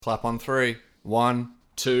Clap on 3. 1,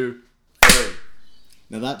 2, 3.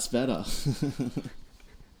 Now that's better.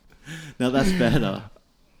 Now that's better.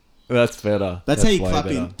 That's better. That's how you way clap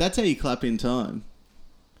better. in. That's how you clap in time.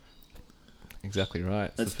 Exactly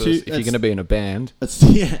right. That's If you're going to be in a band, That's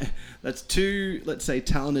two. Let's say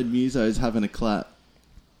talented musos having a clap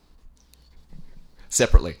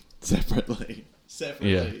separately. separately.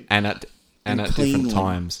 Yeah, and at different cleanly.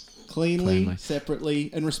 times. Cleanly, separately,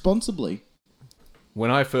 and responsibly. When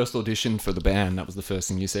I first auditioned for the band, that was the first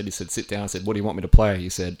thing you said. You said, "Sit down." I said, "What do you want me to play?" You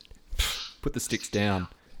said, "Put the sticks down."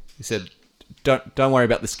 You said, "Don't worry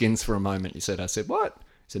about the skins for a moment." You said, "I said what?" You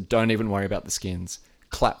said, "Don't even worry about the skins.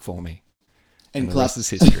 Clap for me." And the clap rest is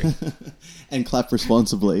history. and clap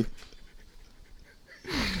responsibly.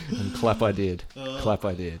 And clap I did. Clap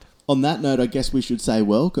I did. On that note, I guess we should say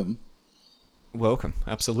welcome. Welcome,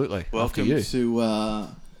 absolutely. Welcome After you.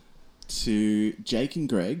 to Jake and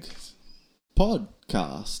Greg's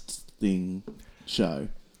podcast show.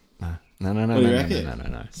 No. What do you reckon?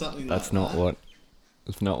 No. Something That's like not that. what.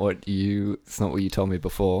 It's not what you told me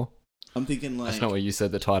before. I'm thinking like. That's not what you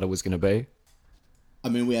said the title was going to be. I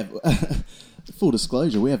mean, we have full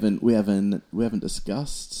disclosure. We haven't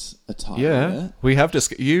discussed a title Yeah, yet. we have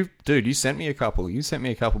just you sent me a couple. You sent me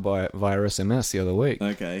a couple via SMS the other week.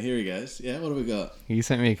 Okay, here he goes. Yeah, what have we got? You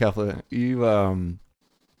sent me a couple.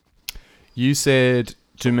 You said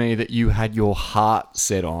to me that you had your heart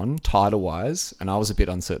set on title wise, and I was a bit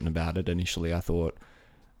uncertain about it initially. I thought,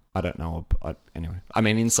 I don't know. Anyway, I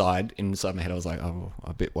mean, inside my head, I was like, oh,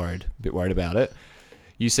 a bit worried about it.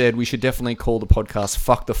 You said we should definitely call the podcast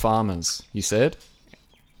 "Fuck the Farmers." You said.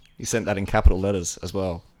 You sent that in capital letters as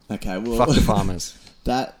well. Okay, well, Fuck the farmers.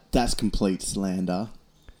 That's complete slander,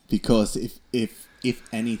 because if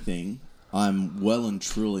anything, I'm well and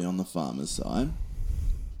truly on the farmer's side.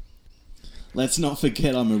 Let's not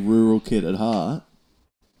forget I'm a rural kid at heart.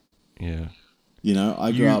 Yeah. You know,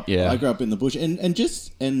 I grew up in the bush, and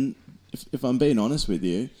if I'm being honest with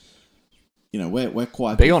you, you know, we're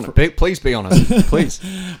quite Please be honest. Please.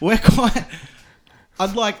 we're quite.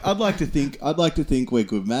 I'd like to think we're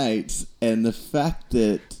good mates, and the fact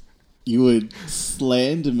that you would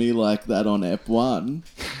slander me like that on F1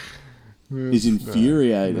 is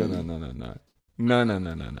infuriating. No.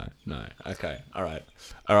 Okay. All right.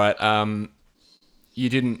 You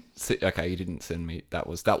didn't send me. That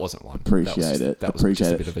wasn't one. Appreciate it. That was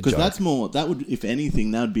just a bit of a joke. Because that would, if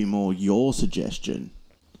anything, that would be more your suggestion.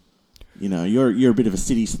 You know, you're a bit of a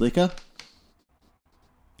city slicker.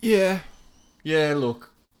 Yeah. Yeah,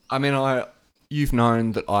 look. I mean, you've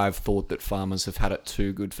known that I've thought that farmers have had it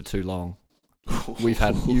too good for too long. You've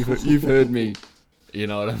heard me. You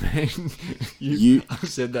know what I mean? I've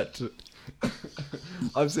said that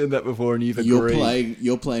I've said that before, and you've agreed.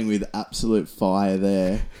 You're playing with absolute fire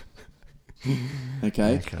there.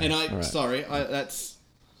 Okay. And I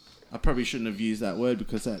probably shouldn't have used that word,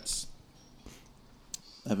 because I've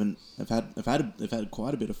had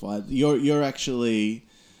quite a bit of fire. You're actually,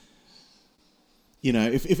 you know,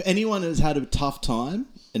 if anyone has had a tough time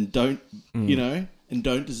and don't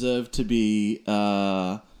deserve to be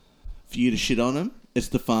for you to shit on them, it's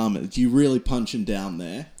the farmers. You really punching down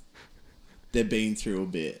there. They're being through a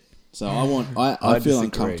bit. So I feel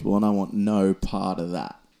uncomfortable, and I want no part of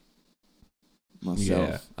that myself.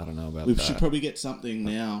 Yeah, I don't know about we that. We should probably get something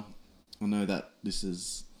now. I know that this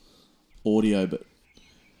is audio, but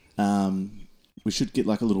we should get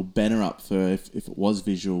like a little banner up for if it was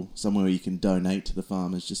visual, somewhere where you can donate to the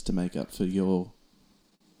farmers just to make up for your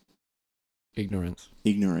ignorance.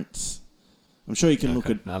 I'm sure you can look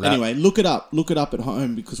it. Anyway, look it up at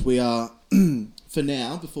home, because we are for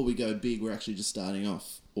now, before we go big, we're actually just starting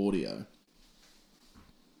off audio.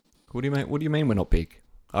 What do you mean we're not big?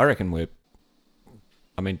 I reckon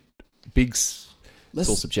big's it's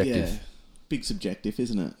all subjective. Yeah, big subjective,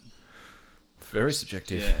 isn't it? Very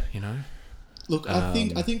subjective, you know. Look, I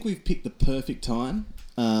think we've picked the perfect time.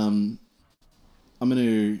 I'm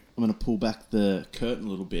gonna pull back the curtain a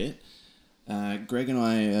little bit. Greg and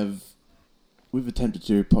I we've attempted to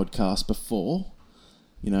do a podcast before.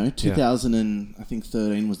 You know,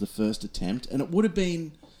 2013 was the first attempt, and it would have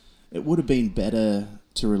been better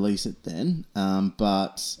to release it then.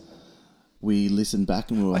 But we listened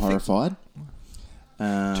back and we were horrified.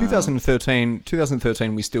 2013,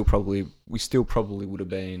 we still probably would have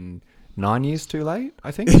been 9 years too late,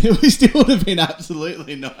 I think. We still would have been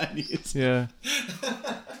absolutely 9 years. Yeah.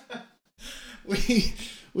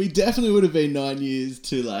 We definitely would have been 9 years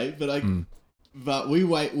too late, but we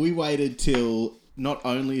waited till not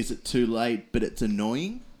only is it too late, but it's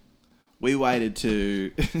annoying. We waited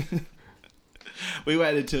till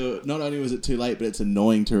not only was it too late, but it's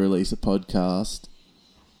annoying to release a podcast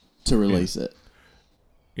to release it.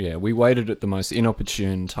 Yeah, we waited at the most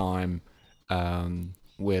inopportune time,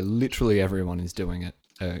 where literally everyone is doing it.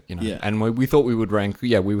 And we thought we would rank.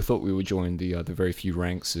 Yeah, we thought we would join the very few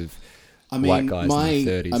ranks of white guys in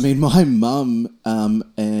their 30s. I mean, my mum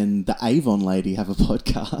and the Avon lady have a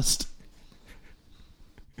podcast.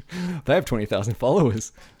 They have 20,000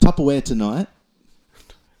 followers. Tupperware Tonight.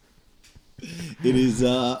 It is.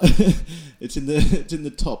 It's in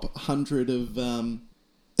the top 100 of.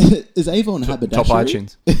 Is Avon haberdashery? Top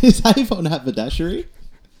iTunes. Is Avon haberdashery?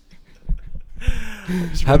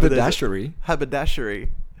 Haberdashery. Haberdashery.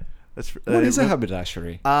 What is a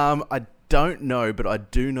haberdashery? I don't know, but I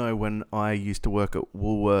do know when I used to work at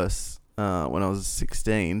Woolworths when I was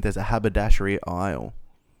 16. There's a haberdashery aisle.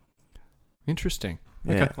 Interesting.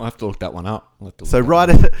 Yeah. Okay, I'll have to look that one up. So write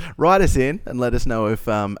us in and let us know if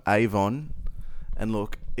Avon, and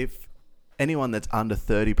look, if anyone that's under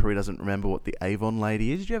 30 probably doesn't remember what the Avon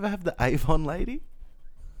lady is. Did you ever have the Avon lady?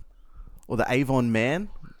 Or the Avon man?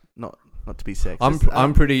 Not to be sexist.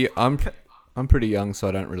 I'm pretty young, so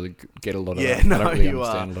I don't really get a lot of that. Yeah, no, I don't really you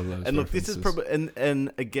are. understand a lot of those And look, this is probably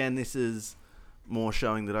and again, this is more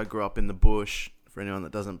showing that I grew up in the bush. For anyone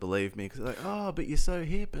that doesn't believe me, because they're like, oh, but you're so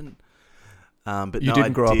hip, and but you no, didn't I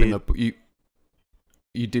grow up did. in the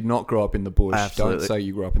you did not grow up in the bush. Absolutely. Don't say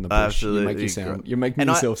you grew up in the bush. Absolutely. You're making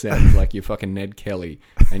yourself sound like you're fucking Ned Kelly,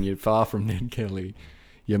 and you're far from Ned Kelly.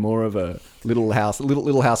 You're more of a little house on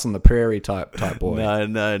the prairie type boy.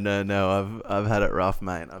 No. I've had it rough,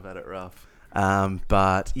 mate. I've had it rough.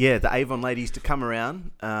 But yeah, the Avon lady used to come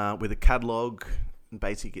around with a catalogue and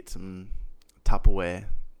basically get some Tupperware.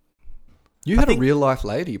 You had a real life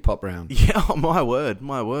lady pop round. Yeah, oh, my word.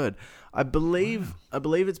 I believe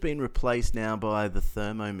it's been replaced now by the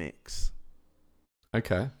Thermomix.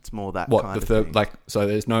 Okay. It's more that what, kind of thing. So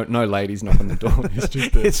there's no ladies knock on the door.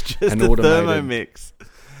 It's just an the automated Thermomix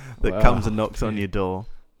that comes and knocks on your door.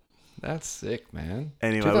 That's sick, man.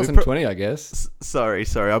 Anyway, 2020, I guess. Sorry.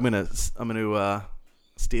 I'm gonna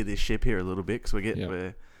steer this ship here a little bit because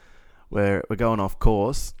we're going off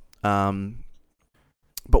course.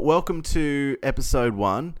 But welcome to episode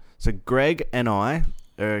 1. So Greg and I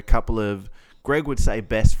are a couple of, Greg would say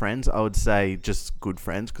best friends. I would say just good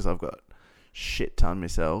friends because I've got shit ton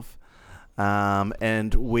myself.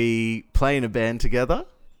 And we play in a band together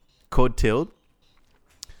called Tild.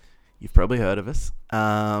 You've probably heard of us.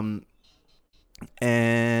 And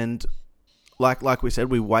like we said,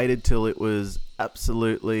 we waited till it was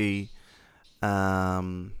absolutely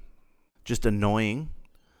just annoying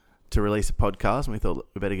to release a podcast, and we thought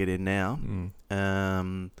we better get in now.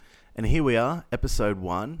 And here we are, episode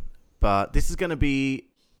 1. But this is going to be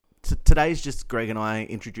today's just Greg and I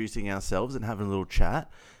introducing ourselves and having a little chat.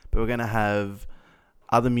 But we're going to have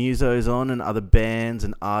other musos on and other bands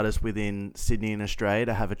and artists within Sydney and Australia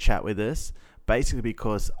to have a chat with us. Basically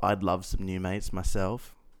because I'd love some new mates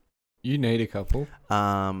myself. You need a couple.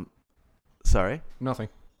 Sorry? Nothing.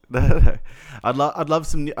 I'd love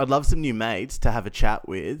some new mates to have a chat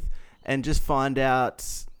with and just find out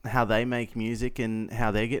how they make music and how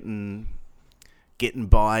they're getting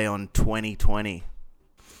by on 2020.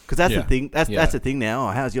 Because that's the thing. That's the thing now.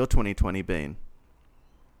 How's your 2020 been?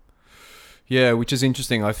 Yeah, which is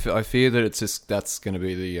interesting. I fear that that's going to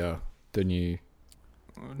be the new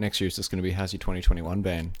next year. It's just going to be how's your 2021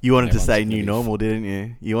 band. You wanted to say new normal, didn't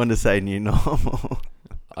you? You wanted to say new normal.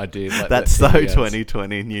 I did. That's so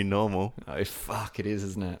 2020 new normal. Oh fuck, it is,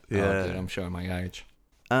 isn't it? Yeah, oh, dude, I'm showing my age.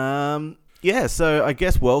 Yeah. So I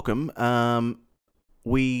guess welcome.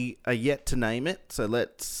 We are yet to name it, so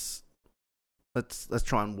let's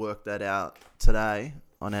try and work that out today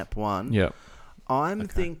on App 1. Yeah. I'm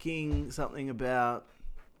thinking something along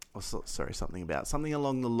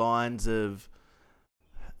the lines of,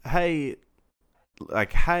 hey,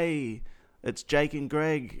 it's Jake and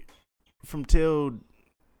Greg from Tild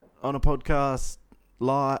on a podcast,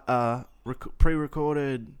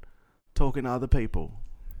 pre-recorded, talking to other people.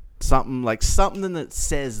 Something that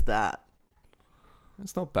says that.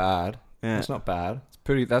 It's not bad. Yeah. It's not bad.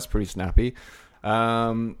 That's pretty snappy.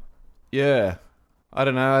 Yeah. I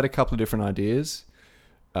don't know. I had a couple of different ideas.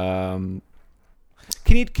 Can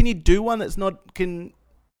you do one that's not? Can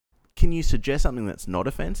you suggest something that's not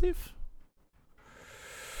offensive?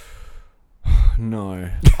 No.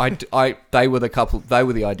 They were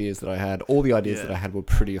the ideas that I had. All the ideas that I had were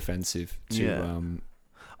pretty offensive to.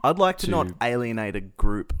 I'd like to not alienate a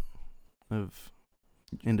group of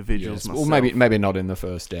individuals. Yes. Well, maybe not in the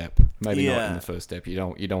first step. Maybe not in the first step. You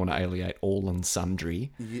don't want to alienate all and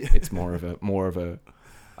sundry. Yeah. It's more of a.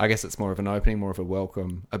 I guess it's more of an opening, more of a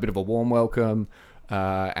welcome, a bit of a warm welcome,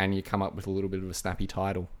 and you come up with a little bit of a snappy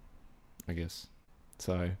title, I guess.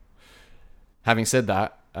 So having said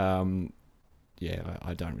that, I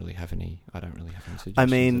don't really have any suggestions I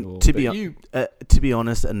mean, at all. to be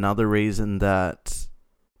honest, another reason that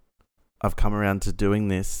I've come around to doing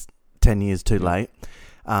this 10 years too late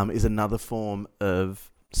is another form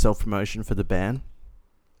of self-promotion for the band.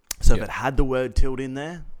 So if it had the word Tild in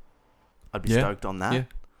there, I'd be stoked on that. Yeah.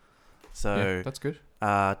 So that's good.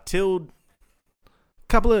 Tild,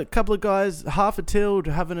 couple of guys, half a Tild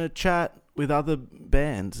having a chat with other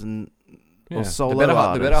bands and or solo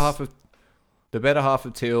artists. The better half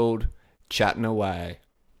of Tild chatting away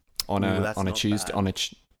on a Tuesday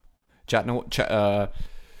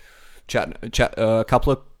a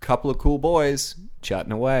couple of cool boys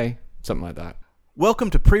chatting away, something like that. Welcome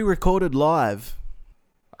to Pre-Recorded Live.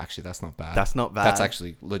 Actually, that's not bad. That's not bad. That's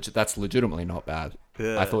actually that's legitimately not bad.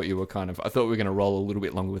 Yeah. I thought we were going to roll a little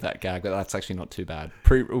bit longer with that gag, but that's actually not too bad.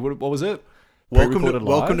 What was it?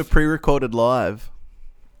 Welcome to Pre-Recorded Live.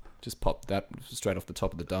 Just pop that straight off the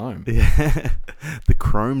top of the dome. Yeah. The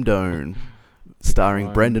Chrome Dome, starring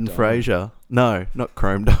Chrome Brendan Dome. Fraser. No, not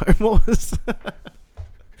Chrome Dome. What was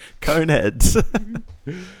Coneheads?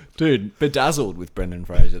 Dude, Bedazzled with Brendan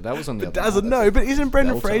Fraser. That was on the other Bedazzled, night. no, but isn't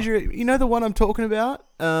Brendan Delta. Fraser, you know the one I'm talking about?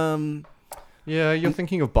 Yeah, you're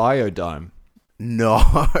thinking of Biodome. No,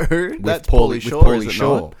 that's Pauly Shore, is it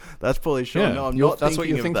Shore. not? That's Pauly Shore. Yeah, No, I'm not. that's what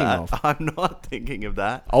you're thinking that. of. I'm not thinking of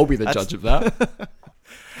that. I'll be the judge of that.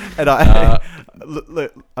 And I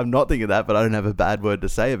look, I'm not thinking of that, but I don't have a bad word to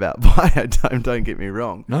say about Biodome. Don't get me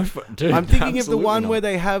wrong. No, dude, I'm thinking of the absolutely one not. where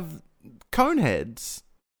they have Coneheads.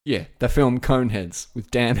 Yeah, the film Coneheads with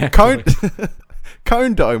Dan Cone Aykroyd.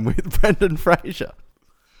 Cone Dome with Brendan Fraser.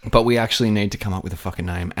 But we actually need to come up with a fucking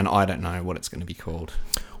name, and I don't know what it's going to be called.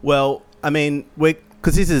 Well, I mean,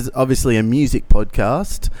 because this is obviously a music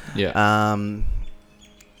podcast. Yeah.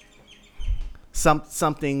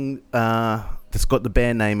 Something that's got the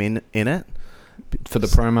band name in it. For the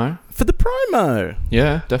promo? For the promo.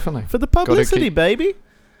 Yeah, definitely. For the publicity, baby.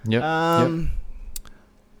 Yep.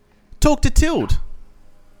 Talk to Tild.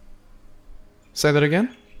 Say that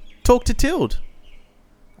again? Talk to Tild.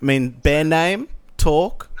 I mean, band name,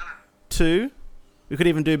 talk to. We could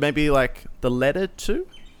even do maybe like the letter to.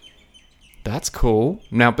 That's cool.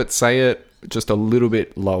 Now, but say it just a little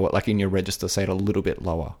bit lower, like in your register, say it a little bit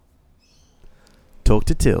lower. Talk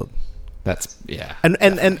to Tild. That's, yeah. And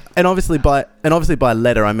obviously by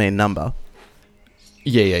letter I mean number.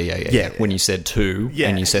 Yeah. When you said two,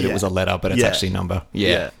 and you said it was a letter, but it's actually number.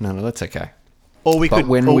 Yeah. No, that's okay. Or we could,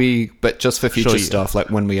 but just for future Sure, stuff, like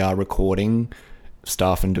when we are recording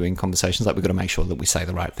stuff and doing conversations, like we've got to make sure that we say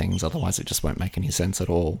the right things, otherwise it just won't make any sense at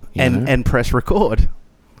all. You know? and press record,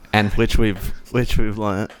 and which we've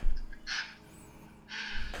learnt.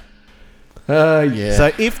 Yeah.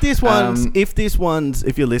 So if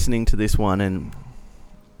you're listening to this one, and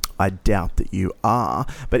I doubt that you are,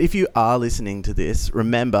 but if you are listening to this,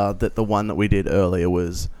 remember that the one that we did earlier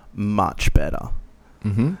was much better.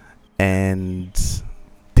 Mm-hmm. And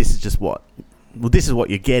this is what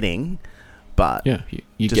you're getting, but yeah,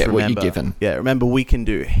 you just get what you're given. Yeah, remember we can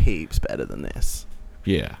do heaps better than this.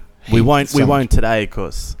 Yeah, we won't today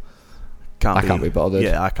because I can't be bothered.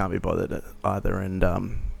 Yeah, I can't be bothered either.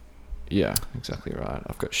 And yeah, exactly right.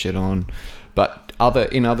 I've got shit on, but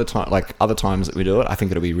other times that we do it, I think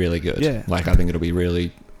it'll be really good. Yeah, like I think it'll be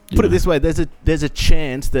really. Put it this way: there's a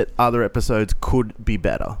chance that other episodes could be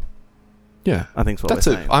better. Yeah, I think that's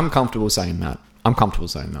it. Saying. I'm comfortable saying that.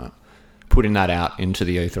 Putting that out into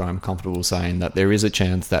the ether, I'm comfortable saying that there is a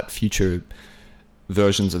chance that future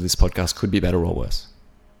versions of this podcast could be better or worse.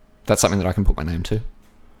 That's something that I can put my name to.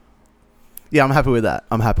 Yeah, I'm happy with that.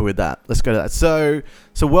 Let's go to that. So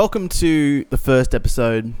welcome to the first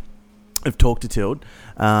episode of Talk to Tild.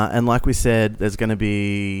 And like we said, there's going to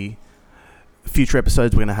be future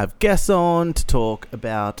episodes. We're going to have guests on to talk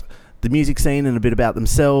about the music scene and a bit about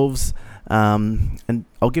themselves. And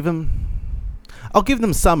I'll give them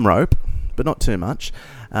some rope, but not too much.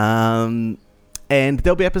 And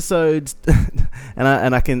there'll be episodes,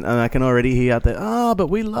 and I can already hear out there. But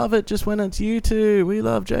we love it just when it's you two. We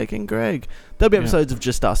love Jake and Greg. There'll be episodes of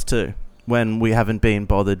just us too, when we haven't been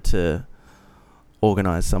bothered to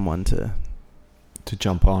organise someone to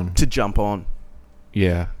jump on.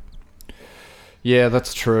 Yeah,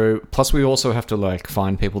 that's true. Plus, we also have to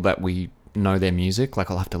find people that we know their music. Like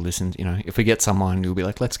I'll have to listen. If we get someone, you'll be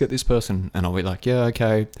like, "Let's get this person," and I'll be like, "Yeah,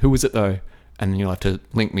 okay. Who is it though?" And then you'll have to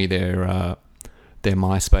link me their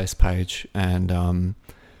MySpace page, and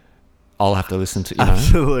I'll have to listen to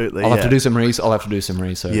absolutely. I'll have to do some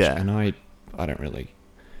research. Yeah, and I don't really.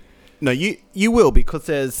 No, you will, because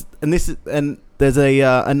there's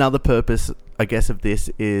another purpose, I guess, of this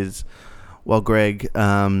is, while Greg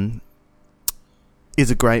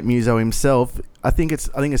is a great muso himself. I think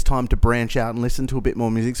it's time to branch out and listen to a bit more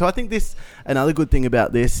music. So I think another good thing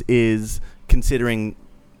about this is, considering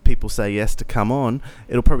people say yes to come on,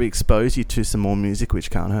 it'll probably expose you to some more music, which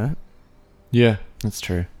can't hurt. Yeah, that's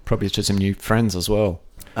true. Probably to some new friends as well.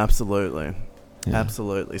 Absolutely. Yeah.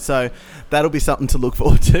 Absolutely. So that'll be something to look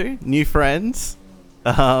forward to. New friends.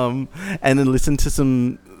 And then listen to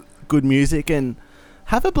some good music and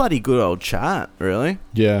have a bloody good old chat, really.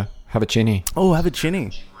 Yeah, have a chinny. Oh, have a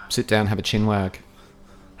chinny. Sit down, have a chin wag.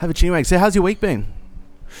 Have a chinny wag. So how's your week been?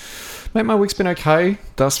 Mate, my week's been okay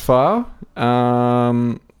thus far.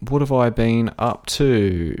 What have I been up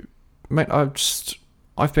to? Mate,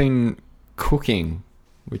 I've been cooking,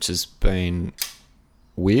 which has been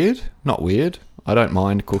weird. Not weird. I don't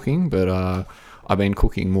mind cooking, but I've been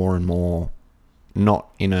cooking more and more, not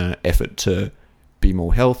in an effort to be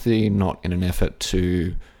more healthy, not in an effort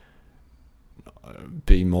to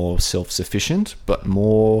be more self-sufficient, but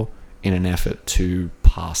more in an effort to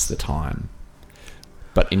pass the time.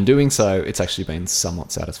 But in doing so, it's actually been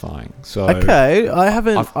somewhat satisfying. So okay, I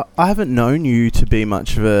haven't known you to be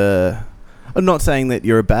much of a. I'm not saying that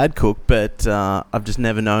you're a bad cook, but I've just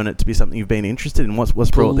never known it to be something you've been interested in.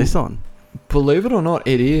 What's brought this on? Believe it or not,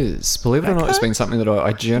 it is. Believe it or not, it's been something that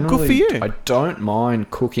I generally... Good for you. I don't mind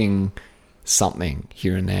cooking something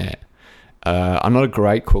here and there. I'm not a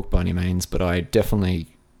great cook by any means, but I definitely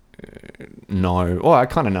know... Well, I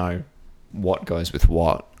kind of know what goes with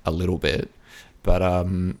what a little bit. But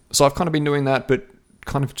so I've kind of been doing that, but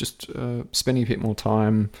kind of just spending a bit more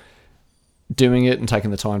time doing it and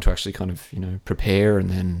taking the time to actually kind of, prepare, and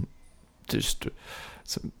then just...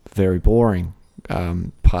 It's very boring.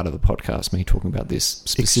 Part of the podcast, me talking about this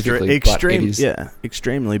specifically,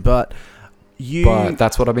 extremely. But But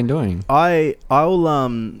that's what I've been doing. I'll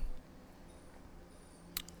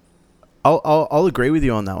agree with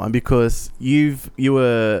you on that one, because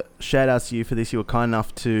shout out to you for this. You were kind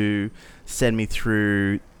enough to send me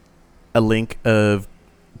through a link of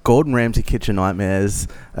Gordon Ramsay Kitchen Nightmares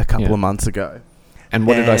a couple of months ago. And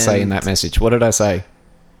what did I say in that message? What did I say?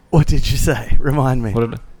 What did you say? Remind me.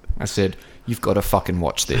 I said, you've got to fucking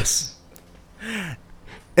watch this.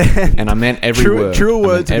 And I meant every word. Truer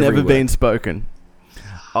words have never been spoken.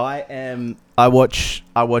 I watch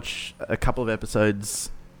a couple of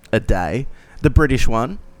episodes a day. The British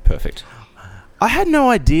one. Perfect. I had no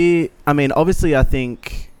idea. I mean, obviously, I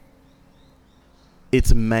think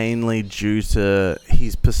it's mainly due to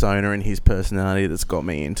his persona and his personality that's got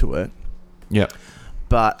me into it. Yep.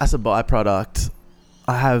 But as a byproduct,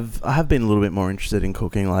 I have been a little bit more interested in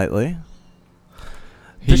cooking lately.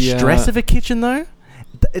 The stress of a kitchen, though,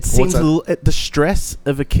 it seems the stress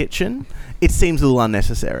of a kitchen, it seems a little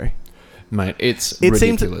unnecessary. Mate, it's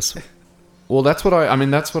ridiculous. Well, that's what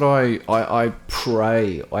I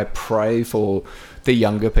pray. I pray for the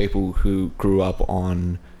younger people who grew up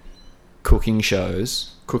on cooking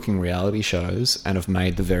reality shows, and have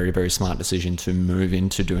made the very, very smart decision to move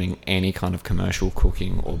into doing any kind of commercial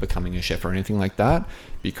cooking or becoming a chef or anything like that.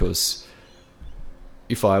 Because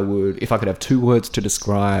if I could have two words to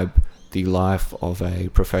describe the life of a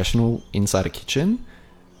professional inside a kitchen,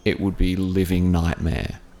 it would be living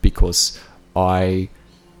nightmare. Because I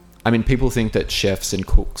mean, people think that chefs and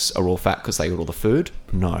cooks are all fat because they eat all the food.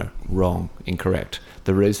 No, wrong, incorrect.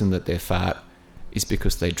 The reason that they're fat is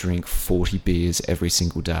because they drink 40 beers every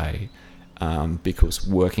single day, because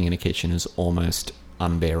working in a kitchen is almost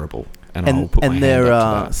unbearable. And I'll put my hand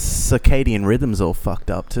up to that. Circadian rhythms all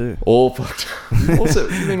fucked up too. All fucked up. Also,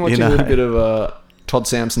 you've been watching a little bit of Todd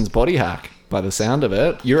Sampson's Body Hack, by the sound of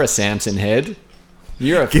it. You're a Samson head.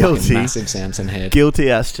 You're a fucking massive Samson head.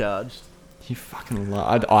 Guilty as charged. You fucking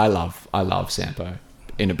I love Sampo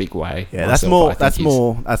in a big way. Yeah, that's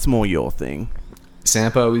more your thing.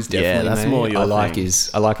 Sampo is definitely that's more your thing.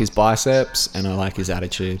 I like his biceps, and I like his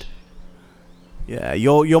attitude. Yeah,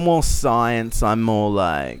 you're more science. I'm more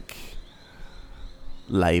like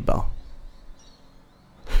labor.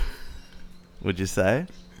 Would you say?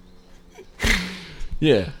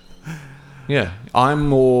 Yeah. I'm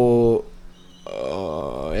more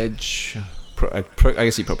edge. I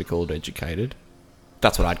guess you probably call it educated.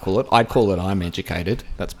 That's what I'd call it. I'd call it I'm educated.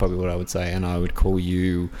 That's probably what I would say. And I would call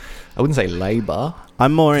you, I wouldn't say labour.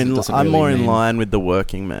 I'm more in line with the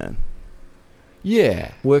working man.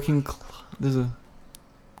 Yeah, there's a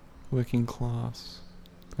working class,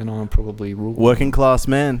 and I'm probably working class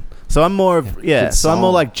man. So I'm more of So I'm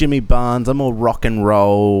more like Jimmy Barnes. I'm more rock and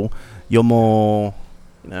roll. You're more,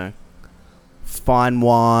 fine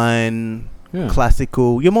wine. Yeah.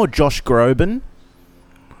 Classical. You're more Josh Groban.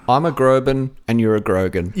 I'm a Groban and you're a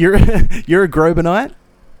Grogan. You're a Grobanite?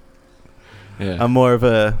 Yeah. I'm more of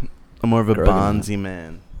a I'm more of a Grogan. Barnsey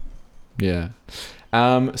man. Yeah.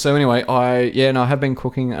 So anyway, I have been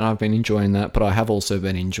cooking and I've been enjoying that, but I have also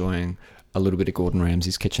been enjoying a little bit of Gordon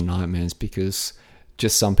Ramsay's Kitchen Nightmares because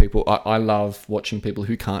just some people, I love watching people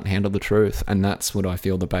who can't handle the truth, and that's what I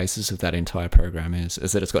feel the basis of that entire program is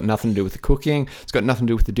that it's got nothing to do with the cooking, it's got nothing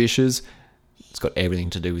to do with the dishes, it's got everything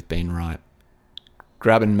to do with being right.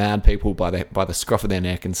 Grabbing mad people by the scruff of their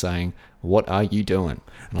neck and saying, "What are you doing?"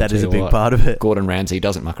 And That is a big part of it. Gordon Ramsay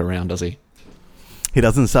doesn't muck around, does he? He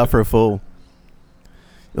doesn't suffer a fool.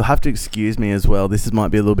 You'll have to excuse me as well. This might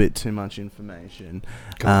be a little bit too much information.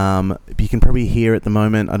 You can probably hear at the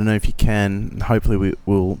moment, I don't know if you can, hopefully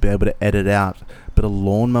we'll be able to edit out, but a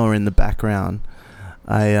lawnmower in the background.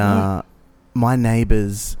 My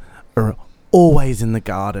neighbours are always in the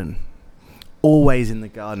garden. Always in the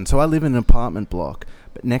garden. So I live in an apartment block,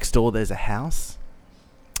 but next door there's a house.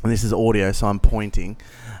 And this is audio, so I'm pointing.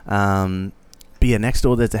 But yeah, next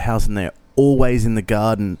door there's a house and they're always in the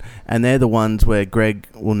garden, and they're the ones where Greg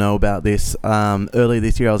will know about this. Earlier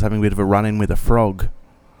this year I was having a bit of a run-in with a frog.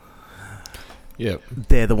 Yep.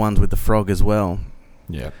 They're the ones with the frog as well.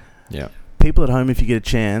 Yeah. Yeah. People at home, if you get a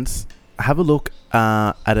chance, have a look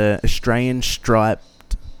at an Australian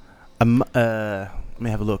striped... let me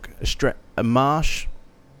have a look. Australian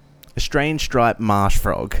striped marsh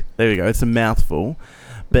frog. There we go. It's a mouthful.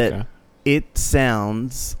 But Okay. it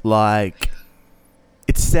sounds like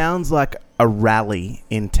a rally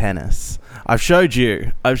in tennis. I've showed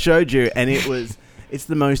you, and it's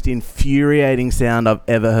the most infuriating sound I've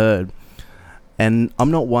ever heard. And I'm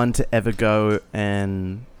not one to ever go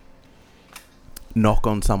and knock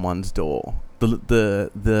on someone's door.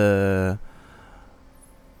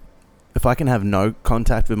 If I can have no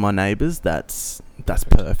contact with my neighbours, that's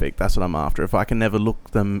perfect. That's what I'm after. If I can never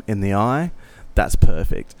look them in the eye, that's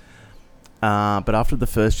perfect. But after the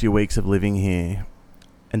first few weeks of living here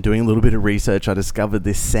and doing a little bit of research, I discovered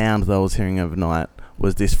this sound that I was hearing overnight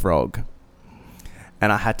was this frog.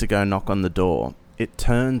 And I had to go knock on the door. It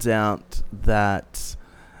turns out that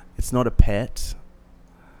it's not a pet,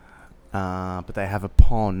 but they have a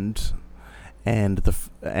pond, and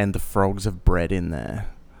the frogs have bred in there,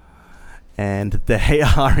 and they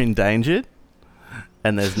are endangered.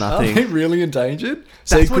 And there's nothing. Are they really endangered?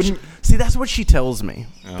 That's what she tells me.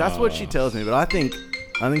 That's what she tells me. But I think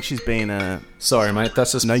she's been Sorry, mate.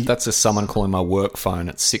 That's just someone calling my work phone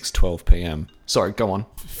at 6:12 p.m. Sorry, go on.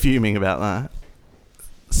 fuming about that.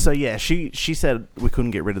 So yeah, she said we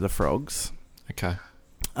couldn't get rid of the frogs. Okay.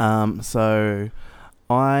 So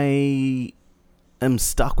I am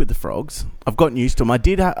stuck with the frogs. I've gotten used to them.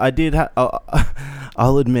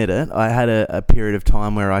 I'll admit it. I had a period of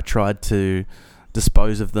time where I tried to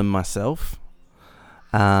dispose of them myself,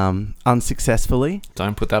 unsuccessfully.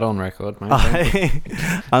 Don't put that on record, mate.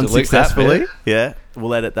 Unsuccessfully. Yeah,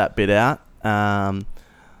 we'll edit that bit out.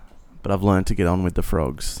 But I've learned to get on with the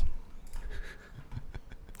frogs.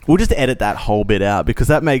 We'll just edit that whole bit out because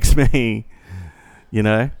that makes me,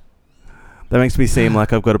 that makes me seem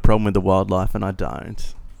like I've got a problem with the wildlife and I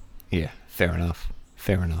don't. Yeah, fair enough.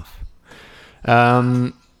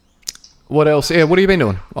 What else? Yeah, what have you been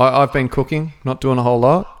doing? I've been cooking, not doing a whole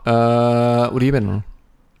lot. What have you been doing?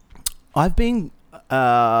 I've been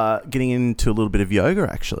getting into a little bit of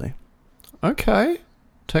yoga, actually. Okay.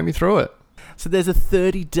 Take me through it. So there's a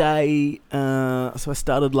 30-day... so I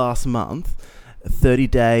started last month. A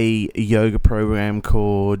 30-day yoga program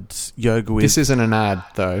called Yoga With... This isn't an ad,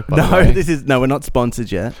 though, by the way. No, we're not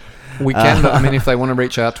sponsored yet. We can, I mean, if they want to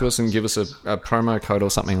reach out to us and give us a promo code or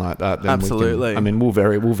something like that, then absolutely. We can, I mean, we'll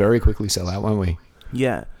very quickly sell out, won't we?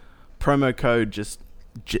 Yeah. Promo code just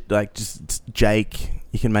Jake.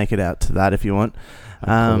 You can make it out to that if you want.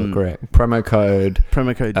 Correct. Promo code.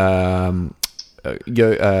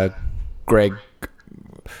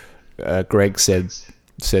 Greg said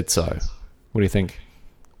so. What do you think?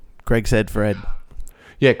 Greg said Fred.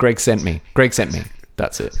 Yeah, Greg sent me.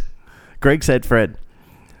 That's it. Greg said Fred.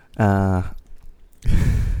 I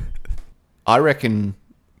reckon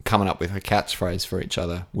coming up with a catchphrase for each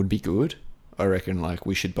other would be good. I reckon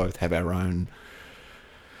we should both have our own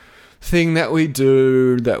thing that we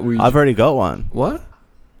do. I've already got one. What?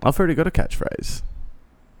 I've already got a catchphrase.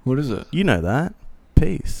 What is it? You know that.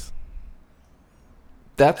 Peace.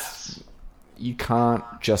 You can't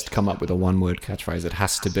just come up with a one-word catchphrase. It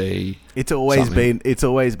has to be. It's always something.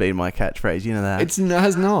 been my catchphrase. You know that. It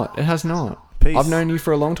has not. It has not. Peace. I've known you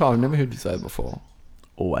for a long time. I've never heard you say it before.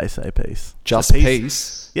 Always say peace. Just so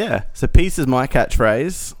peace. Yeah. So peace is my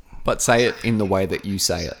catchphrase. But say it in the way that you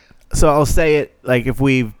say it. So I'll say it if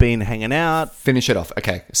we've been hanging out. Finish it off.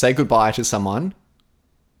 Okay. Say goodbye to someone.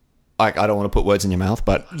 I don't want to put words in your mouth,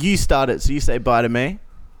 but... You start it, so you say bye to me.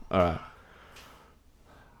 All right.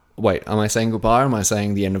 Wait, am I saying goodbye or am I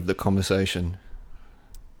saying the end of the conversation?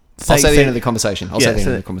 I'll say the end of the conversation. I'll say the end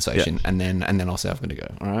of the conversation, and then I'll say I'm going to go.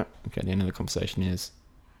 All right. Okay. The end of the conversation is.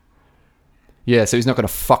 Yeah. So he's not going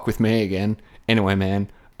to fuck with me again. Anyway,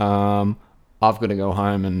 man. I've got to go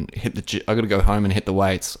home and hit the. I got to go home and hit the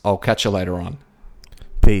weights. I'll catch you later on.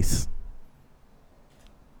 Peace.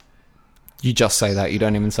 You just say that. You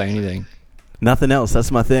don't even say anything. Nothing else.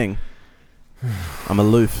 That's my thing. I'm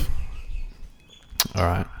aloof. All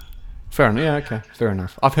right. Fair enough. Yeah. Okay. Fair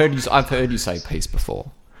enough. I've heard you say peace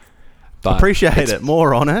before. But appreciate it.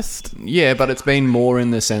 More honest. Yeah, but it's been more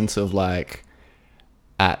in the sense of like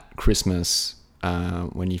at Christmas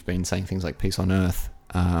when you've been saying things like peace on earth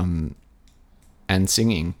and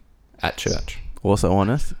singing at church. Also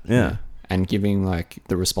honest. Yeah. And giving like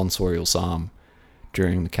the responsorial psalm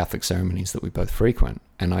during the Catholic ceremonies that we both frequent.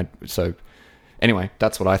 And so anyway,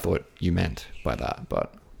 that's what I thought you meant by that.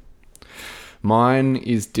 But mine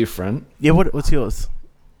is different. Yeah, what's yours?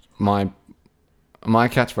 My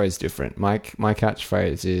catchphrase is different. My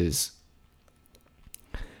catchphrase is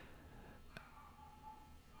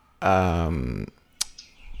the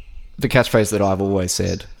catchphrase that I've always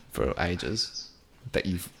said for ages, that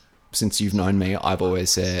since you've known me, I've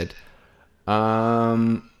always said,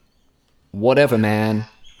 whatever, man,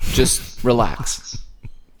 just relax.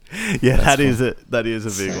 Yeah, that is a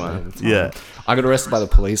big one. Yeah. I got arrested by the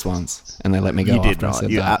police once and they let me go. You did after not. I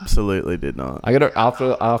said You that. absolutely did not. I got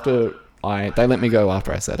they let me go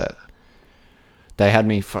after I said it. They had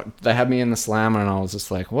me in the slammer and I was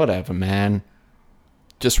just like, whatever, man,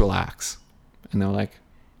 just relax. And they were like,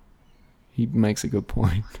 he makes a good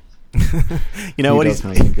point. You know what he's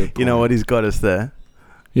got us there.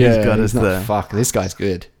 Yeah, he's got us not, there. Fuck, this guy's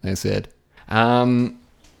good, they said.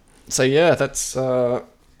 So yeah, that's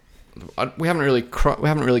we haven't really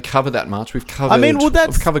covered that much. We've covered.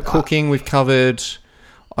 We've covered cooking. We've covered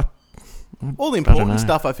all the important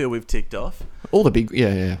stuff. I feel we've ticked off. All the big,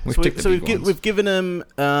 yeah. We've given them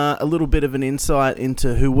a little bit of an insight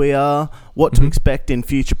into who we are, what to expect in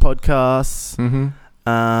future podcasts. Mm-hmm.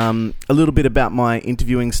 A little bit about my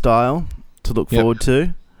interviewing style to look forward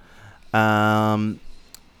to, and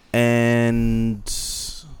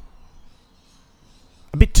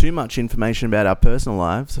a bit too much information about our personal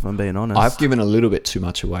lives, if I'm being honest. I've given a little bit too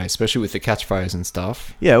much away, especially with the catchphrase and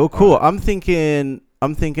stuff. Yeah, well, cool. I'm thinking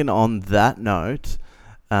on that note,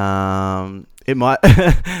 it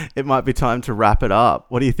might be time to wrap it up.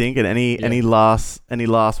 What are you thinking? Any last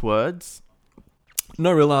words?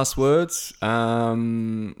 No real last words.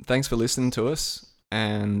 Thanks for listening to us,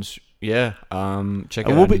 and check out our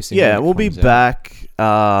new single. We'll be back.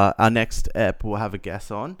 Our next ep, we'll have a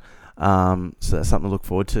guest on. So that's something to look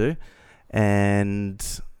forward to, and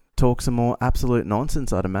talk some more absolute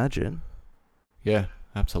nonsense, I'd imagine. Yeah,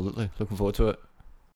 absolutely. Looking forward to it.